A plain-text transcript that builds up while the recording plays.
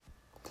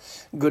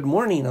Good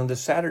morning on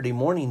this Saturday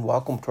morning.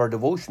 Welcome to our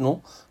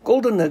devotional,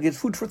 Golden Nuggets,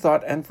 food for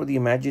thought and for the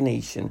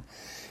imagination.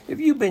 If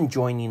you've been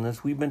joining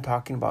us, we've been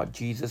talking about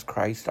Jesus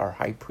Christ, our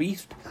high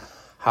priest,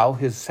 how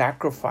his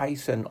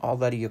sacrifice and all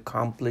that he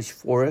accomplished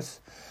for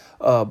us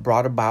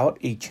brought about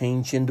a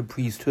change in the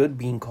priesthood,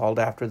 being called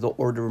after the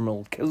order of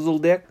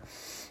Melchizedek.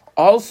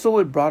 Also,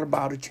 it brought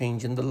about a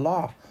change in the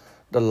law.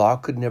 The law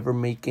could never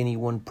make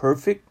anyone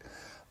perfect.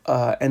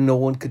 And no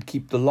one could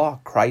keep the law.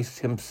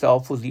 Christ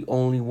himself was the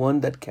only one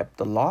that kept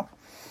the law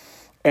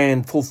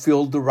and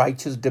fulfilled the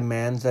righteous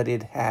demands that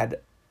it had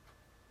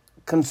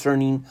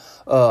concerning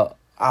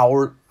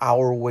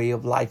our way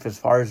of life as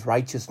far as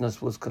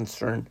righteousness was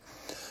concerned.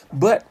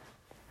 But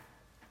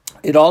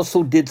it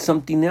also did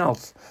something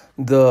else.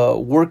 The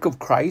work of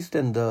Christ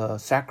and the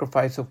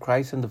sacrifice of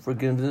Christ and the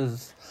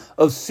forgiveness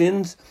of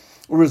sins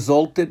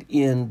resulted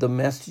in the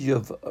message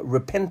of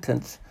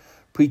repentance.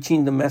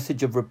 Preaching the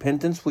message of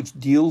repentance, which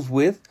deals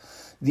with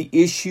the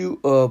issue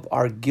of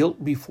our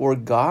guilt before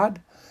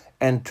God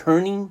and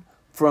turning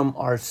from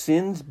our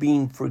sins,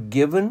 being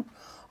forgiven,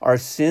 our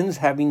sins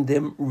having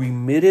them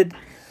remitted.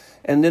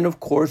 And then,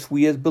 of course,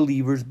 we as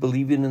believers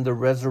believing in the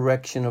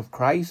resurrection of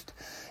Christ.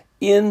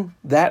 In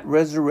that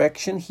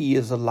resurrection, he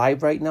is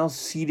alive right now,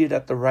 seated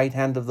at the right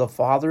hand of the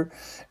Father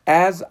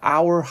as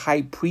our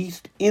high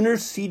priest,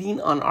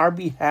 interceding on our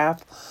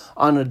behalf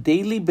on a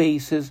daily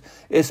basis,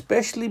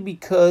 especially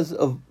because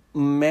of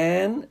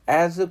man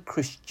as a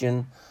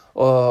Christian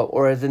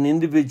or as an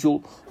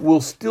individual will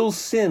still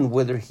sin,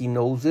 whether he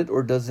knows it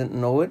or doesn't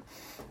know it,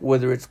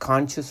 whether it's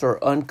conscious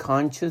or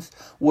unconscious,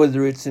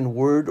 whether it's in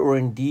word or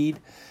in deed.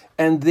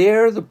 And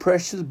there the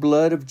precious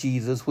blood of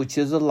Jesus, which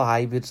is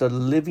alive, it's a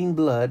living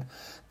blood,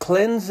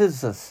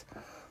 cleanses us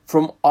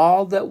from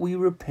all that we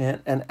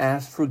repent and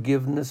ask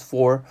forgiveness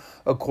for,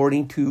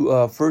 according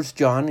to 1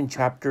 John in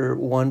chapter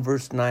 1,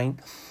 verse 9,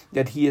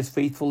 that he is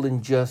faithful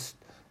and just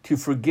to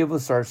forgive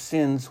us our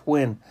sins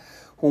when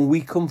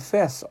we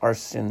confess our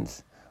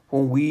sins,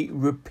 when we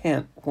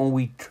repent, when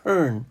we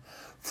turn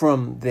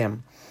from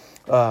them.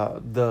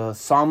 The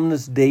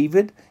psalmist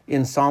David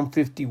in Psalm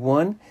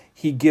 51,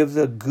 he gives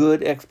a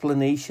good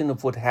explanation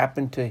of what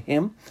happened to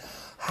him.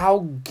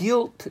 How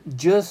guilt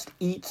just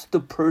eats the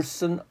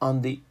person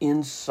on the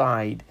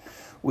inside.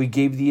 We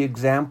gave the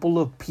example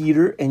of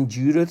Peter and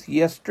Judas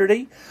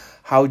yesterday.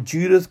 How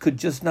Judas could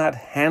just not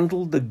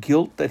handle the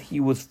guilt that he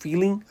was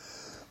feeling,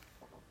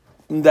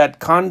 that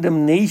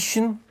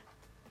condemnation,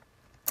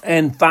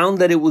 and found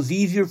that it was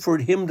easier for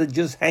him to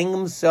just hang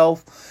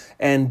himself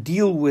and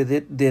deal with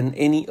it than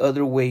any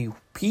other way.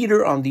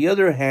 Peter, on the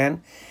other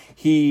hand,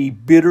 he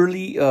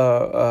bitterly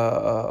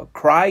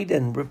cried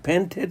and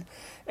repented.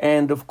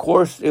 And of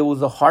course, it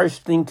was a harsh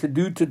thing to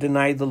do to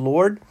deny the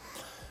Lord.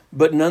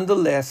 But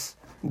nonetheless,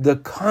 the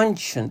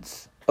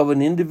conscience of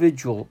an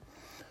individual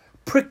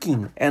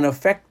pricking and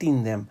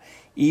affecting them.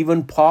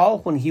 Even Paul,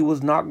 when he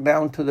was knocked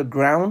down to the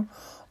ground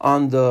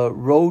on the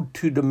road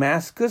to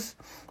Damascus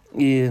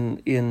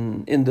in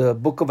the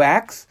book of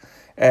Acts,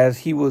 as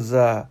he was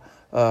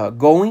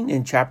going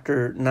in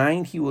chapter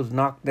 9, he was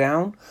knocked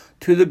down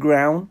to the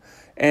ground.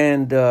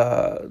 And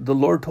the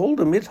Lord told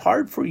him, it's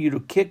hard for you to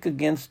kick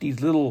against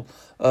these little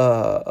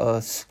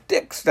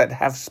sticks that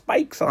have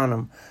spikes on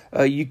them.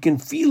 You can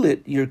feel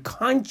it. Your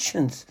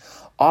conscience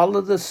all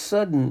of a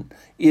sudden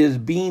is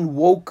being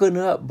woken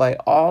up by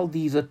all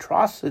these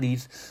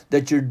atrocities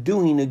that you're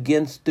doing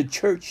against the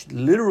church.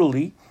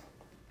 Literally,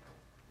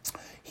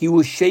 he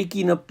was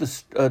shaking up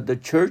the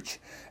church,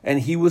 and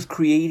he was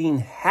creating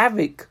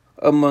havoc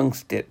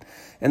amongst it.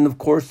 And of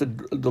course,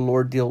 the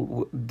Lord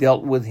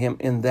dealt with him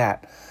in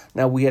that.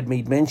 Now, we had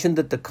made mention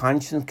that the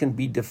conscience can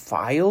be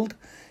defiled,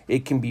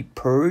 it can be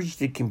purged,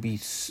 it can be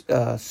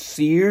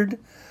seared,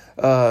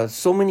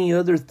 so many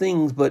other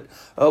things. But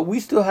we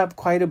still have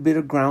quite a bit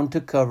of ground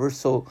to cover.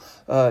 So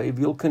if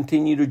you'll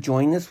continue to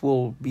join us,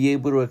 we'll be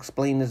able to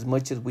explain as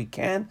much as we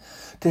can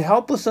to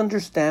help us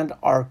understand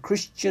our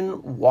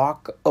Christian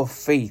walk of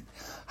faith.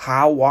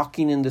 How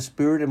walking in the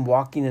Spirit and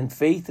walking in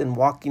faith and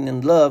walking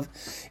in love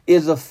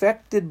is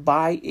affected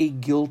by a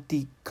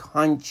guilty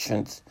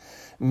conscience,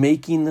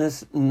 making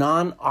us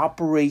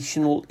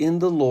non-operational in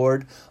the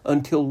Lord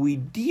until we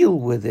deal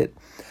with it.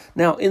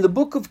 Now, in the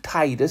book of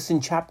Titus,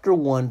 in chapter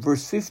 1,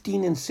 verse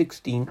 15 and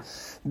 16,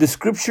 the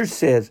scripture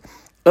says,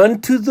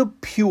 "Unto the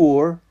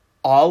pure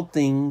all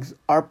things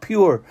are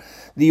pure."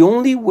 The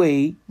only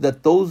way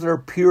that those are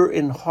pure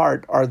in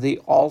heart are they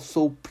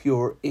also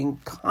pure in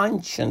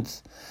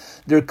conscience.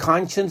 Their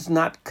conscience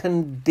not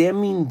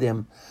condemning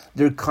them.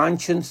 Their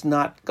conscience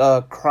not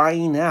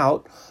crying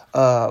out,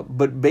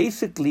 but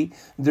basically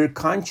their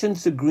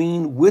conscience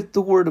agreeing with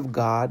the Word of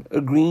God,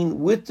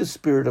 agreeing with the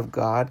Spirit of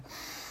God,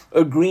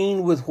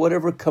 agreeing with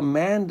whatever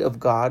command of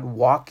God,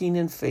 walking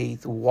in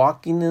faith,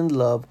 walking in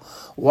love,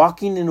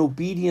 walking in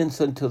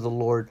obedience unto the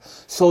Lord,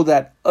 so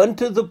that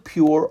unto the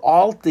pure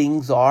all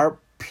things are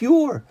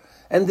pure.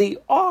 And they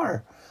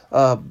are.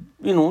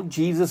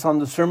 Jesus on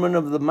the Sermon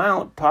of the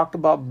Mount talked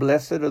about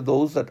blessed are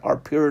those that are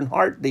pure in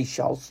heart, they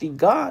shall see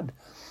God.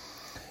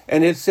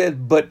 And it says,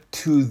 but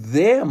to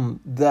them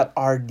that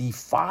are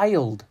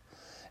defiled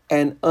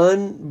and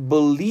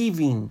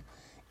unbelieving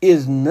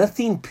is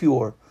nothing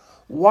pure.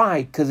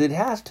 Why? Because it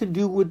has to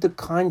do with the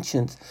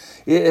conscience.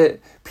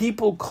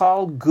 People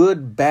call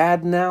good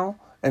bad now,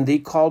 and they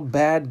call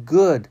bad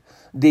good.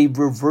 They've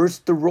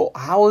reversed the role.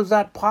 How is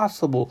that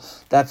possible?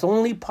 That's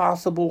only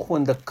possible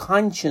when the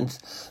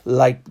conscience,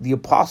 like the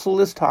apostle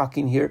is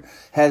talking here,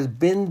 has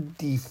been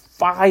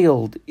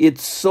defiled.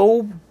 It's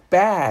so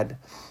bad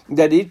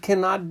that it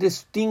cannot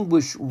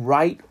distinguish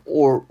right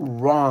or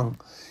wrong.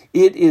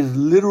 It is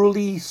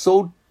literally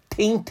so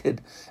tainted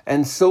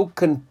and so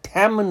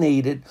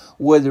contaminated,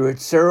 whether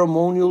it's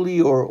ceremonially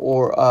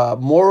or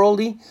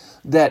morally,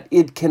 that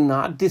it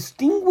cannot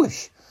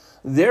distinguish.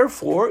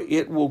 Therefore,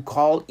 it will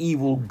call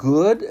evil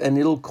good and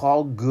it'll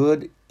call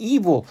good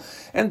evil.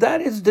 And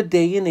that is the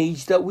day and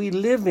age that we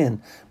live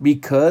in,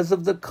 because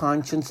of the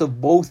conscience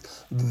of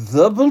both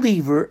the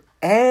believer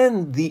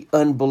and the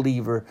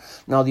unbeliever.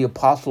 Now, the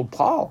Apostle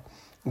Paul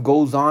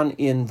goes on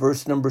in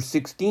verse number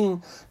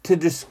 16 to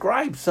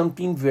describe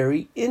something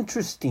very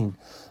interesting.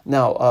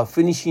 Now,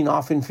 finishing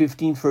off in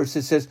 15 verse,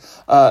 it says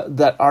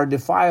that are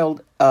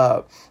defiled,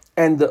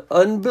 and the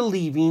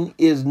unbelieving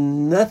is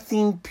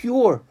nothing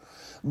pure,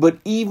 but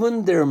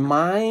even their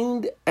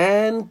mind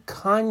and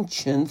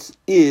conscience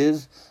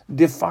is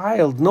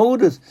defiled.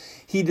 Notice,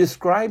 he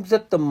describes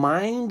that the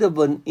mind of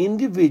an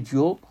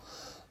individual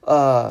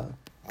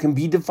can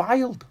be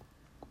defiled.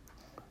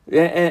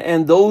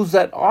 And those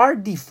that are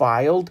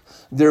defiled,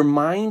 their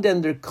mind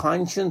and their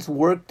conscience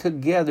work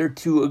together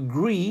to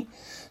agree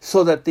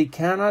so that they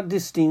cannot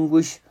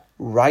distinguish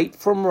right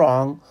from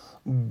wrong,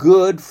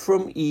 good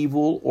from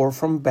evil or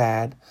from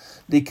bad.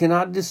 They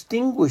cannot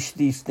distinguish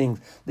these things.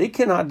 They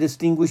cannot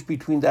distinguish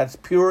between that's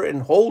pure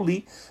and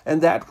holy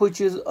and that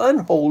which is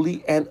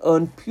unholy and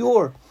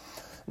unpure.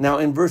 Now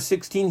in verse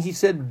 16 he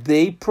said,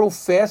 they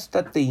profess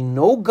that they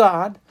know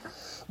God,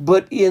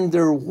 but in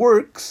their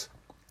works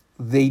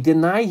they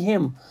deny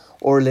him.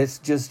 Or let's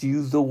just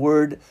use the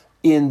word,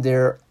 in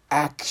their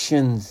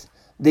actions.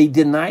 They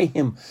deny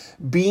him,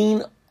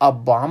 being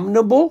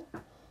abominable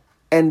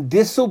and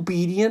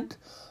disobedient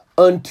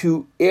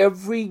unto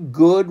every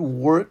good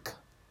work,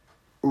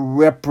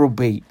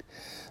 reprobate.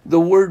 The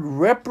word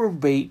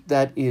reprobate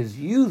that is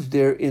used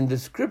there in the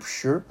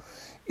scripture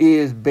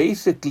is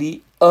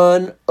basically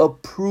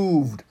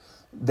unapproved.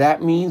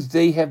 That means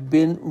they have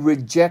been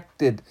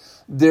rejected.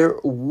 They're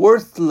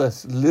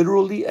worthless,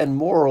 literally and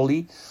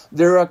morally.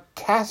 They're a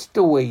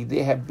castaway.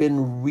 They have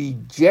been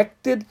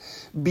rejected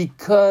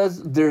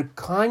because their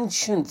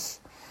conscience,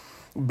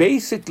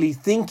 basically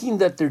thinking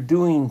that they're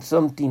doing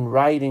something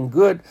right and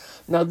good.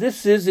 Now,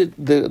 this is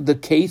the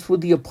case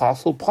with the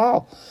Apostle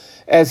Paul.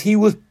 As he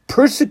was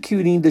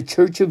persecuting the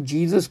Church of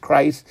Jesus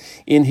Christ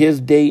in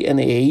his day and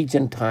age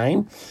and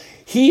time,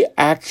 he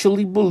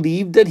actually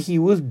believed that he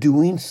was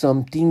doing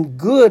something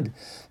good,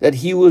 that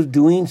he was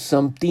doing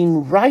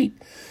something right.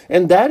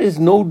 And that is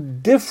no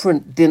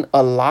different than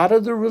a lot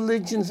of the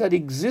religions that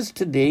exist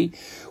today,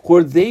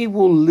 where they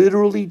will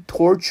literally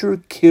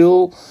torture,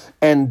 kill,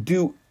 and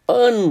do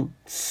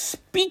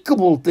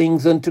unspeakable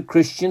things unto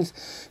Christians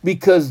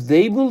because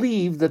they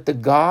believe that the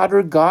God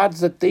or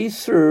gods that they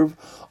serve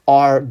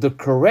are the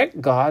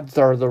correct gods,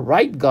 are the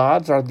right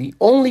gods, are the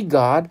only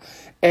God,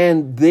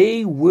 and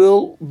they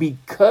will,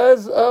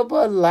 because of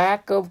a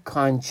lack of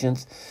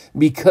conscience,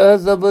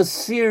 because of a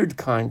seared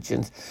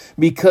conscience,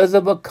 because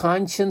of a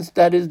conscience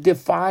that is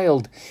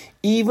defiled,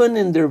 even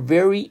in their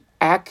very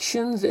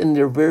actions, in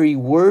their very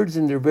words,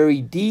 in their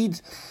very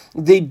deeds,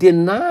 they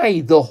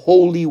deny the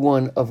Holy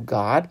One of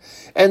God,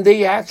 and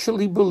they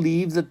actually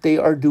believe that they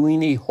are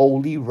doing a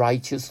holy,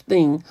 righteous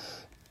thing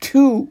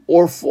to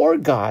or for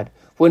God,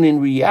 when in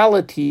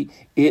reality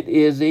it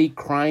is a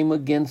crime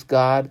against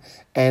God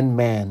and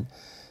man.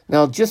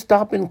 Now just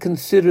stop and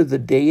consider the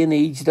day and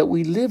age that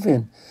we live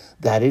in.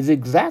 That is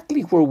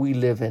exactly where we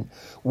live in.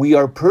 We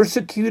are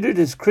persecuted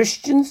as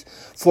Christians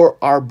for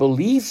our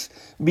beliefs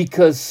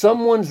because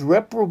someone's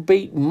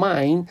reprobate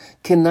mind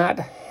cannot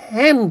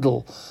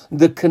handle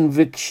the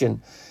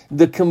conviction.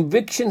 The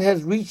conviction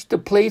has reached a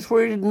place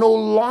where it no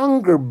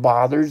longer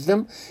bothers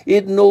them.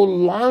 They no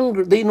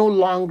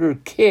longer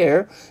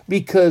care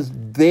because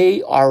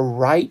they are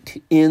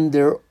right in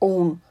their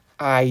own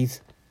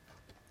eyes.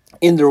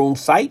 In their own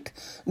sight,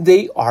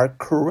 they are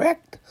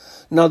correct.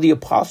 Now, the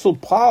Apostle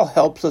Paul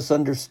helps us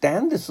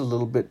understand this a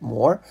little bit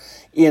more.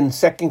 In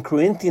 2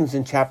 Corinthians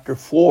in chapter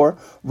 4,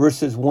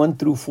 verses 1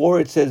 through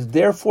 4, it says,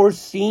 therefore,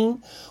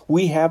 seeing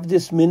we have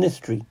this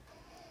ministry,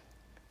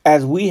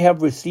 as we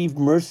have received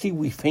mercy,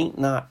 we faint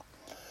not.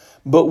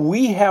 But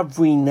we have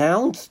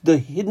renounced the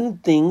hidden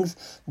things.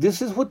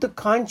 This is what the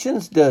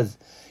conscience does.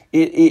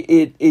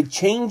 It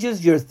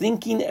changes your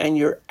thinking and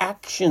your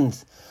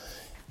actions.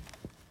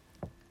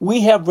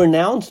 We have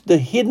renounced the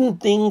hidden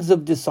things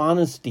of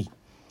dishonesty,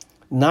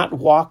 not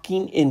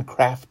walking in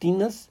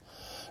craftiness,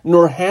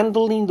 nor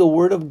handling the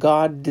word of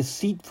God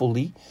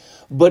deceitfully,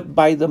 but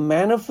by the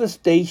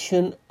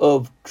manifestation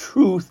of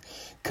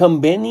truth,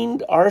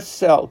 commending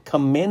ourselves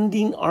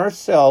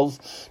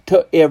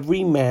to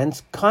every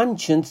man's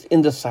conscience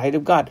in the sight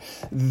of God.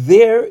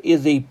 There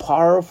is a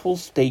powerful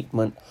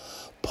statement.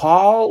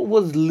 Paul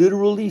was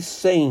literally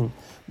saying,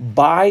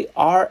 by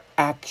our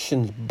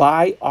actions,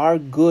 by our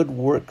good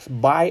works,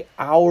 by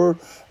our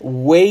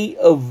way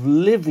of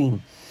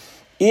living,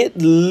 it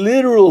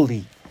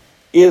literally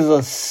is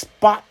a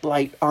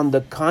spotlight on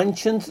the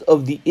conscience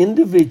of the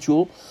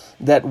individual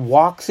that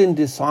walks in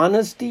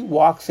dishonesty,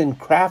 walks in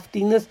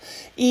craftiness,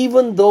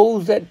 even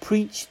those that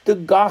preach the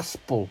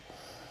gospel.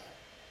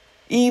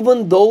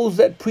 Even those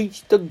that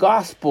preach the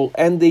gospel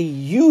and they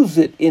use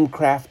it in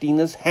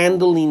craftiness,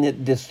 handling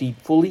it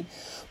deceitfully.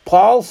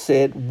 Paul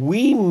said,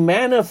 we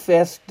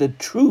manifest the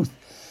truth.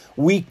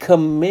 We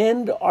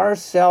commend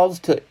ourselves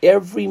to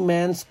every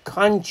man's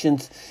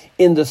conscience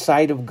in the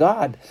sight of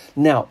God.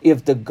 Now,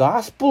 if the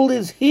gospel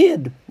is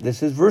hid,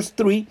 this is verse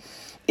 3,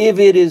 if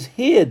it is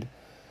hid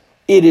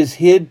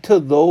to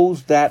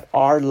those that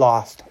are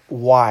lost.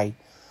 Why?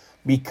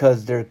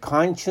 Because their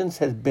conscience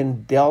has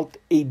been dealt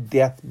a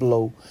death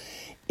blow,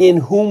 in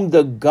whom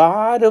the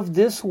God of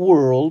this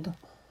world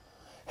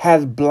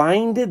has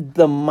blinded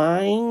the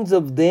minds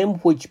of them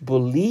which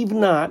believe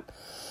not,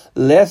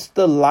 lest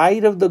the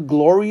light of the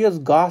glorious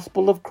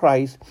gospel of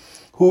Christ,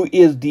 who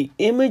is the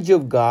image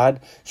of God,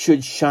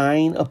 should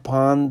shine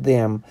upon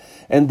them.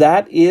 And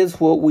that is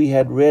what we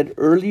had read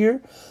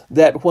earlier,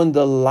 that when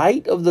the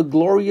light of the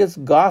glorious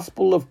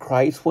gospel of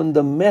Christ, when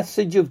the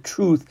message of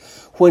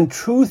truth, when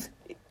truth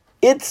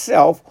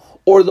itself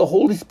or the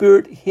Holy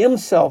Spirit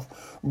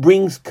himself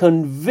brings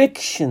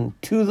conviction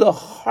to the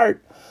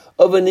heart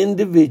of an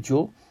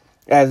individual,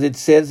 as it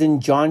says in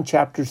John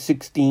chapter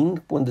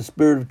 16, when the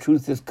Spirit of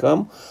truth has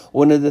come,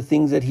 one of the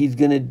things that he's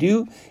going to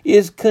do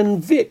is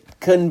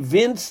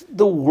convince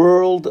the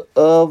world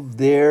of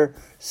their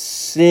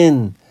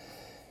sin.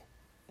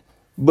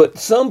 But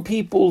some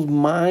people's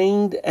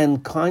mind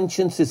and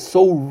conscience is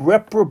so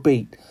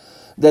reprobate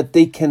that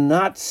they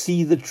cannot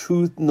see the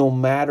truth no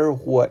matter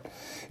what.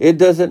 It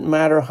doesn't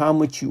matter how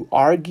much you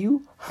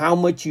argue, how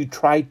much you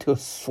try to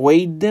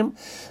sway them.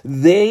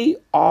 They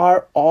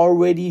are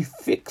already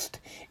fixed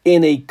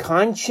in a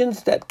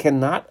conscience that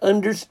cannot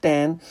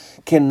understand,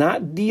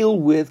 cannot deal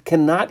with,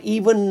 cannot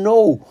even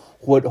know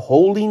what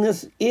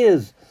holiness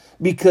is,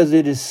 because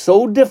it is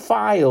so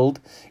defiled,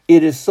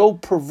 it is so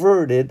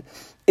perverted,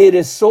 it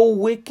is so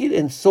wicked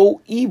and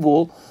so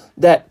evil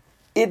that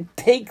it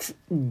takes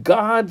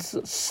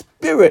God's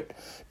Spirit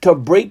to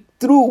break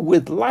through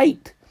with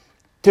light,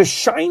 to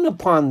shine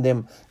upon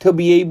them, to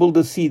be able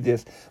to see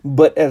this.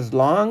 But as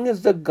long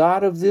as the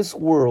God of this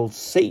world,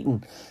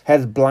 Satan,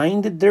 has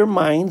blinded their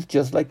minds,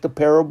 just like the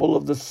parable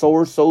of the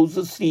sower sows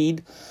the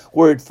seed,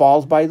 where it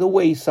falls by the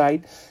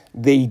wayside,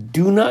 they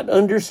do not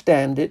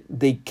understand it,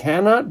 they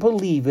cannot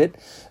believe it,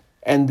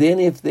 and then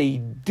if they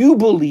do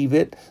believe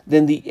it,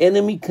 then the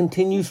enemy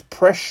continues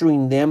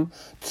pressuring them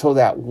so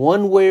that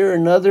one way or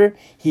another,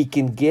 he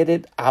can get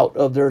it out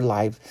of their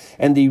lives.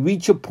 And they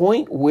reach a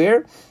point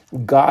where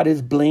God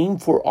is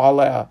blamed for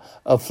all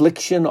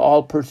affliction,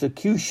 all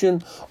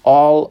persecution,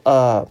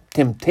 all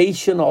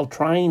temptation, all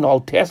trying, all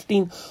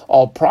testing,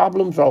 all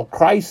problems, all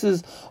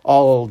crises,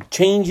 all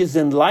changes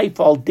in life,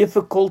 all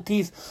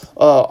difficulties,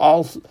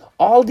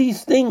 all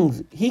these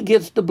things. He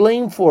gets the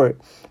blame for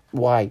it.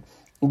 Why?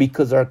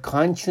 Because our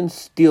conscience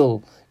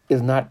still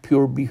is not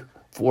pure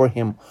before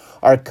him.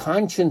 Our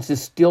conscience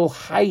is still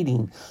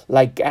hiding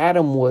like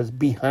Adam was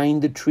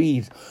behind the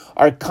trees.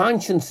 Our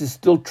conscience is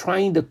still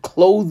trying to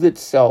clothe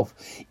itself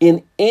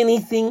in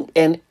anything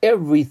and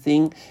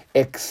everything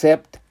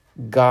except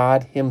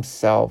God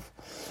himself.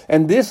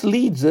 And this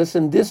leads us,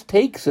 and this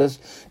takes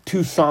us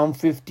to Psalm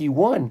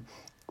 51.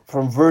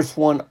 From verse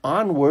 1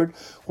 onward,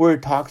 where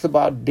it talks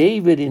about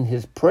David in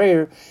his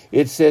prayer.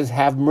 It says,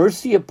 have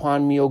mercy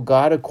upon me, O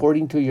God,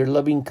 according to your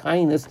loving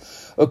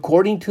kindness,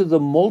 according to the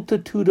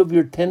multitude of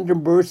your tender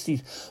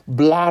mercies,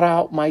 blot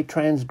out my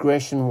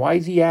transgression. Why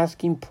is he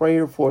asking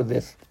prayer for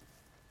this?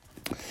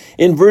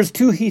 In verse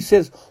 2, he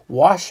says,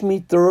 wash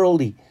me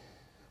thoroughly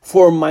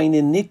for mine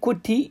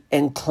iniquity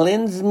and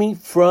cleanse me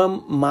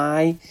from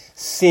my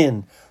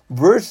sin.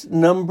 Verse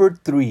number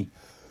 3.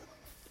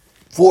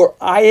 For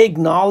I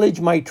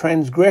acknowledge my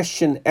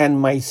transgression, and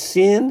my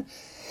sin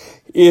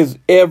is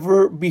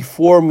ever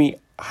before me.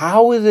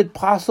 How is it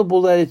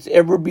possible that it's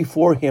ever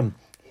before him?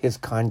 His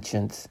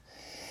conscience.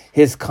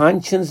 His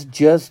conscience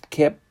just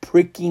kept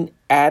pricking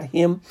at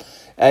him.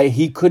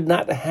 He could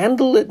not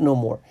handle it no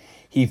more.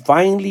 He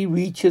finally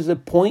reaches a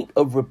point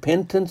of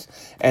repentance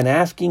and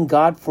asking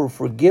God for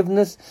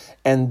forgiveness.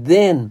 And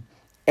then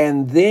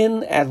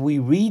as we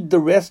read the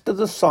rest of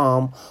the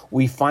psalm,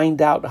 we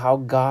find out how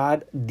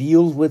God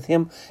deals with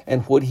him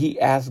and what he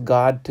asked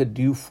God to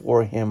do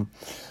for him.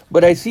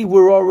 But I see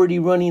we're already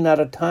running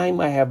out of time.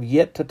 I have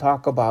yet to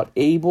talk about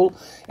Abel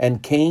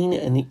and Cain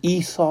and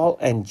Esau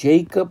and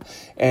Jacob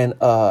and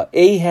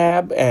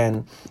Ahab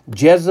and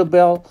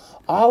Jezebel.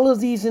 All of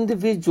these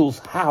individuals,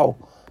 how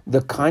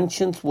the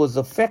conscience was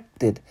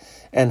affected,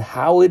 and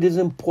how it is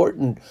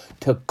important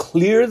to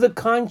clear the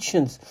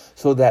conscience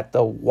so that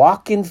the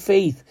walk in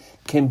faith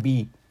can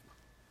be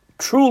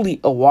truly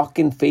a walk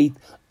in faith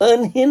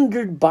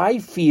unhindered by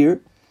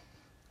fear,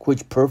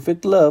 which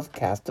perfect love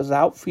casteth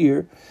out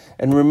fear.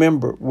 And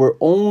remember, we're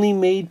only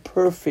made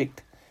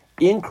perfect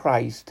in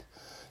Christ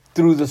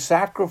through the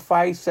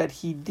sacrifice that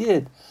he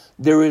did.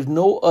 There is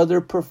no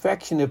other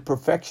perfection. If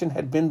perfection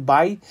had been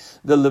by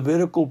the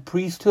Levitical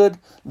priesthood,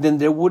 then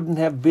there wouldn't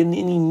have been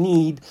any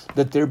need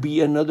that there be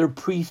another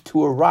priest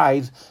to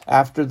arise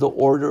after the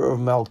order of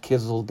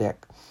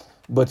Melchizedek.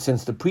 But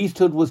since the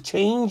priesthood was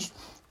changed,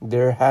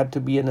 there had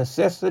to be a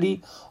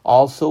necessity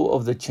also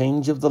of the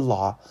change of the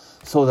law,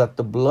 so that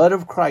the blood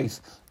of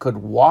Christ could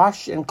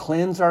wash and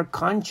cleanse our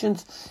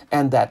conscience,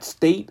 and that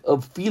state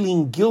of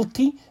feeling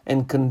guilty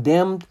and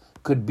condemned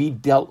could be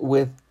dealt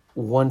with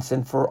once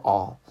and for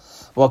all.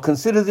 Well,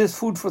 consider this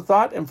food for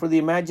thought and for the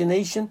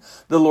imagination.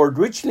 The Lord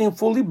richly and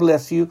fully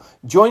bless you.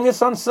 Join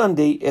us on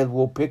Sunday as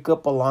we'll pick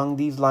up along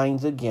these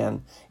lines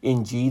again.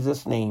 In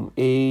Jesus' name,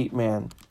 amen.